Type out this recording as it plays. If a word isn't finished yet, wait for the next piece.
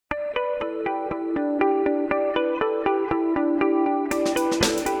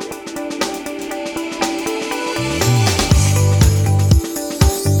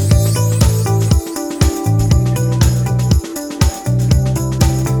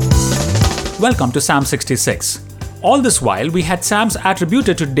Welcome to Psalm 66. All this while, we had psalms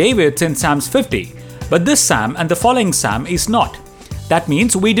attributed to David in Psalms 50, but this psalm and the following psalm is not. That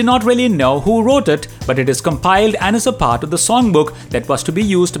means we do not really know who wrote it, but it is compiled and is a part of the songbook that was to be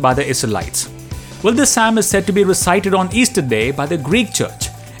used by the Israelites. Well, this psalm is said to be recited on Easter Day by the Greek church.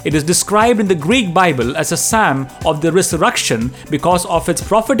 It is described in the Greek Bible as a psalm of the resurrection because of its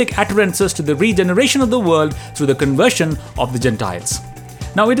prophetic utterances to the regeneration of the world through the conversion of the Gentiles.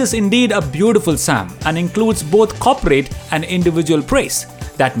 Now, it is indeed a beautiful psalm and includes both corporate and individual praise.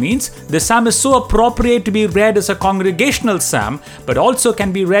 That means the psalm is so appropriate to be read as a congregational psalm, but also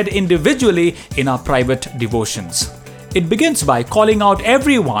can be read individually in our private devotions. It begins by calling out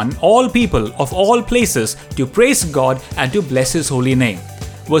everyone, all people of all places, to praise God and to bless His holy name.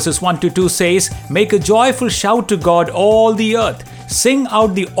 Verses 1 to 2 says, "Make a joyful shout to God, all the earth. Sing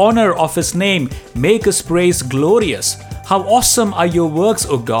out the honor of His name. Make His praise glorious. How awesome are your works,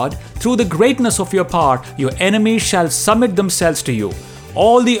 O God! Through the greatness of your power, your enemies shall submit themselves to you.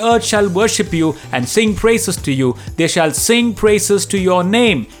 All the earth shall worship you and sing praises to you. They shall sing praises to your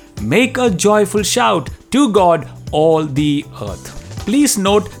name. Make a joyful shout to God, all the earth." Please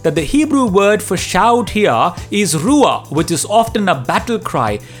note that the Hebrew word for shout here is ruah, which is often a battle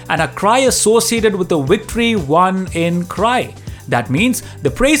cry and a cry associated with a victory won in cry. That means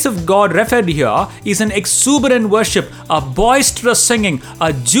the praise of God referred here is an exuberant worship, a boisterous singing,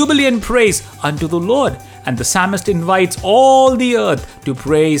 a jubilant praise unto the Lord. And the psalmist invites all the earth to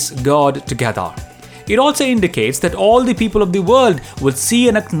praise God together. It also indicates that all the people of the world will see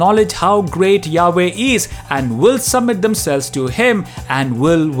and acknowledge how great Yahweh is and will submit themselves to Him and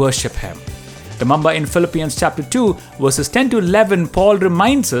will worship Him. Remember in Philippians chapter 2, verses 10 to 11, Paul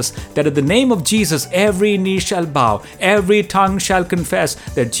reminds us that at the name of Jesus, every knee shall bow, every tongue shall confess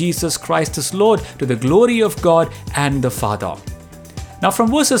that Jesus Christ is Lord, to the glory of God and the Father. Now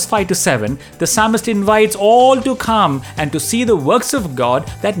from verses 5 to 7, the psalmist invites all to come and to see the works of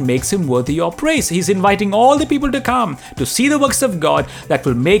God that makes Him worthy of praise. He's inviting all the people to come to see the works of God that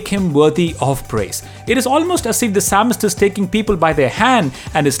will make Him worthy of praise. It is almost as if the psalmist is taking people by their hand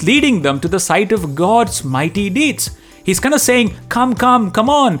and is leading them to the sight of God's mighty deeds. He's kind of saying, come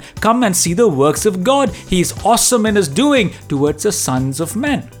on, come and see the works of God. He is awesome in His doing towards the sons of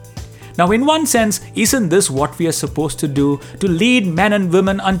men. Now, in one sense, isn't this what we are supposed to do? To lead men and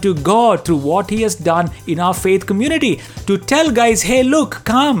women unto God through what He has done in our faith community. To tell guys, hey, look,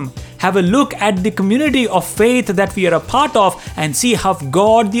 come, have a look at the community of faith that we are a part of and see how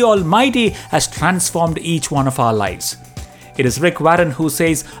God the Almighty has transformed each one of our lives. It is Rick Warren who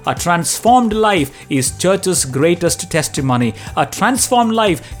says, a transformed life is church's greatest testimony. A transformed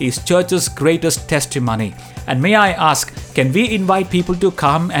life is church's greatest testimony. And may I ask, can we invite people to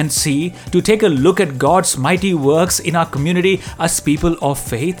come and see, to take a look at God's mighty works in our community as people of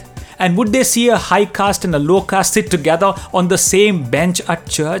faith? And would they see a high caste and a low caste sit together on the same bench at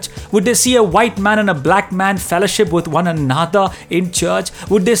church? Would they see a white man and a black man fellowship with one another in church?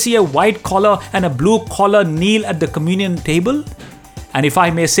 Would they see a white collar and a blue collar kneel at the communion table? And if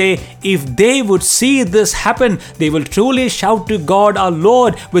I may say, if they would see this happen, they will truly shout to God our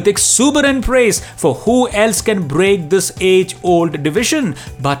Lord with exuberant praise, for who else can break this age-old division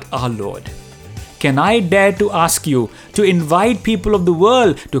but our Lord? Can I dare to ask you to invite people of the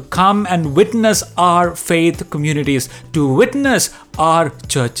world to come and witness our faith communities, to witness our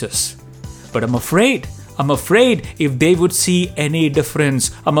churches? But I'm afraid if they would see any difference.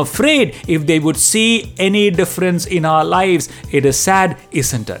 I'm afraid if they would see any difference in our lives. It is sad,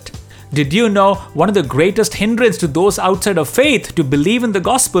 isn't it? Did you know one of the greatest hindrances to those outside of faith to believe in the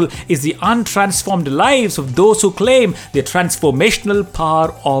gospel is the untransformed lives of those who claim the transformational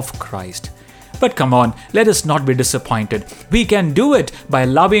power of Christ? But come on, let us not be disappointed. We can do it by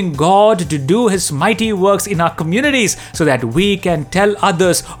allowing God to do His mighty works in our communities so that we can tell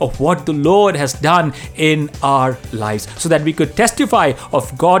others of what the Lord has done in our lives, so that we could testify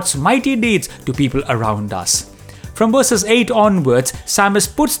of God's mighty deeds to people around us. From verses 8 onwards,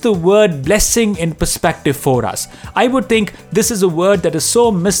 psalmist puts the word blessing in perspective for us. I would think this is a word that is so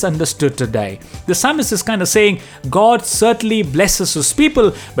misunderstood today. The psalmist is kind of saying, God certainly blesses His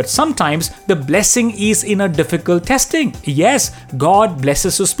people, but sometimes the blessing is in a difficult testing. Yes, God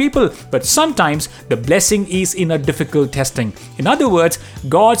blesses His people, but sometimes the blessing is in a difficult testing. In other words,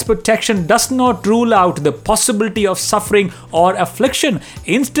 God's protection does not rule out the possibility of suffering or affliction.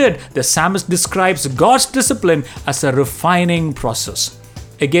 Instead, the psalmist describes God's discipline as a refining process.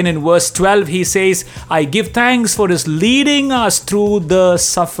 Again in verse 12, he says, I give thanks for his leading us through the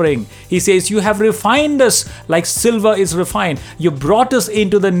suffering. He says, you have refined us like silver is refined. You brought us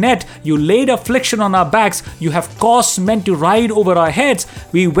into the net. You laid affliction on our backs. You have caused men to ride over our heads.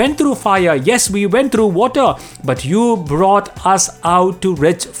 We went through fire. Yes, we went through water, but you brought us out to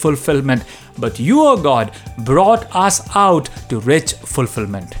rich fulfillment. But you, O God, brought us out to rich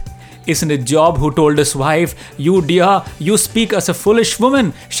fulfillment. Isn't it Job who told his wife, you dear, you speak as a foolish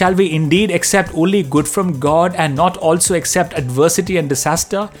woman. Shall we indeed accept only good from God and not also accept adversity and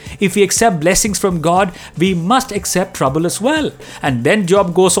disaster? If we accept blessings from God, we must accept trouble as well. And then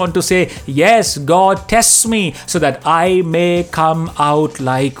Job goes on to say, yes, God tests me so that I may come out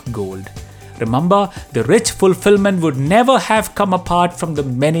like gold. Remember, the rich fulfillment would never have come apart from the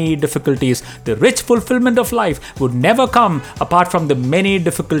many difficulties. The rich fulfillment of life would never come apart from the many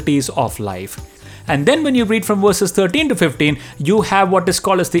difficulties of life. And then when you read from verses 13 to 15, you have what is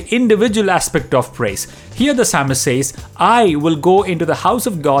called as the individual aspect of praise. Here the psalmist says, I will go into the house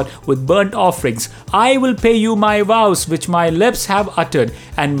of God with burnt offerings. I will pay you my vows which my lips have uttered,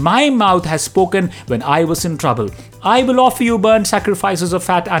 and my mouth has spoken when I was in trouble. I will offer you burnt sacrifices of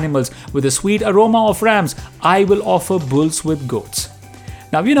fat animals with the sweet aroma of rams. I will offer bulls with goats.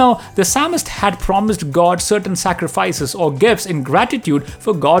 Now, the psalmist had promised God certain sacrifices or gifts in gratitude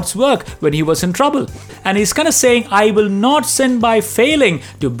for God's work when he was in trouble. And he's kind of saying, I will not sin by failing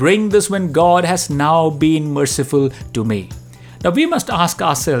to bring this when God has now been merciful to me. Now, we must ask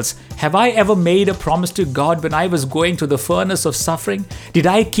ourselves, have I ever made a promise to God when I was going through the furnace of suffering? Did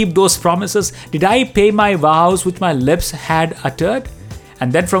I keep those promises? Did I pay my vows which my lips had uttered?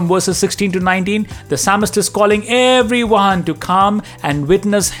 And then from verses 16 to 19, the psalmist is calling everyone to come and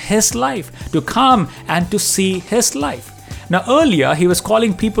witness his life, to come and to see his life. Now earlier, he was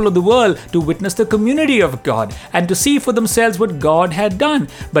calling people of the world to witness the community of God and to see for themselves what God had done.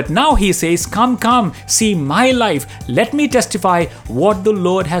 But now he says, come, see my life. Let me testify what the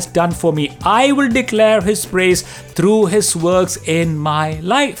Lord has done for me. I will declare his praise through his works in my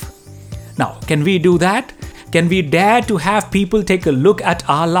life. Now, can we do that? Can we dare to have people take a look at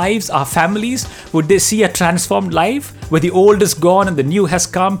our lives, our families? Would they see a transformed life, where the old is gone and the new has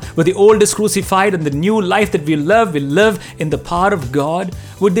come, where the old is crucified and the new life that we live in the power of God?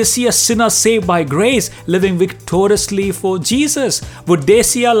 Would they see a sinner saved by grace, living victoriously for Jesus? Would they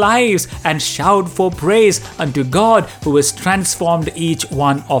see our lives and shout for praise unto God who has transformed each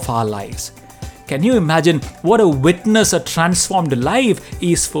one of our lives? Can you imagine what a witness a transformed life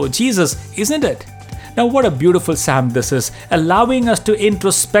is for Jesus, isn't it? Now, what a beautiful psalm this is, allowing us to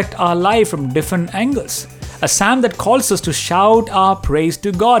introspect our life from different angles. A psalm that calls us to shout our praise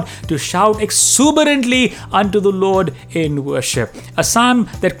to God, to shout exuberantly unto the Lord in worship. A psalm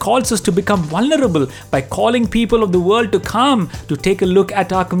that calls us to become vulnerable by calling people of the world to come to take a look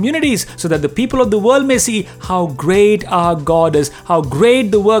at our communities so that the people of the world may see how great our God is, how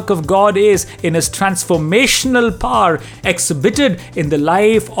great the work of God is in His transformational power exhibited in the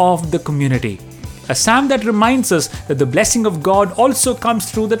life of the community. A psalm that reminds us that the blessing of God also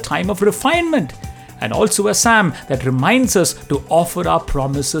comes through the time of refinement. And also a psalm that reminds us to offer our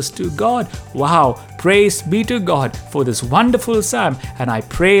promises to God. Wow, praise be to God for this wonderful psalm. And I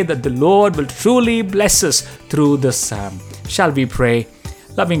pray that the Lord will truly bless us through this psalm. Shall we pray?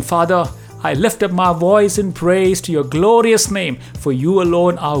 Loving Father, I lift up my voice in praise to your glorious name, for you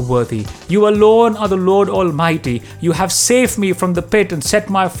alone are worthy. You alone are the Lord Almighty. You have saved me from the pit and set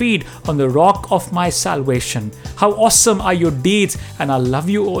my feet on the rock of my salvation. How awesome are your deeds, and I love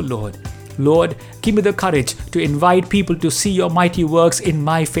you, O Lord. Lord, give me the courage to invite people to see your mighty works in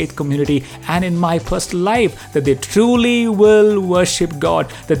my faith community and in my personal life, that they truly will worship God,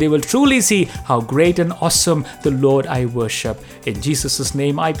 that they will truly see how great and awesome the Lord I worship. In Jesus'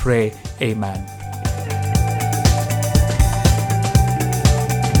 name I pray, amen.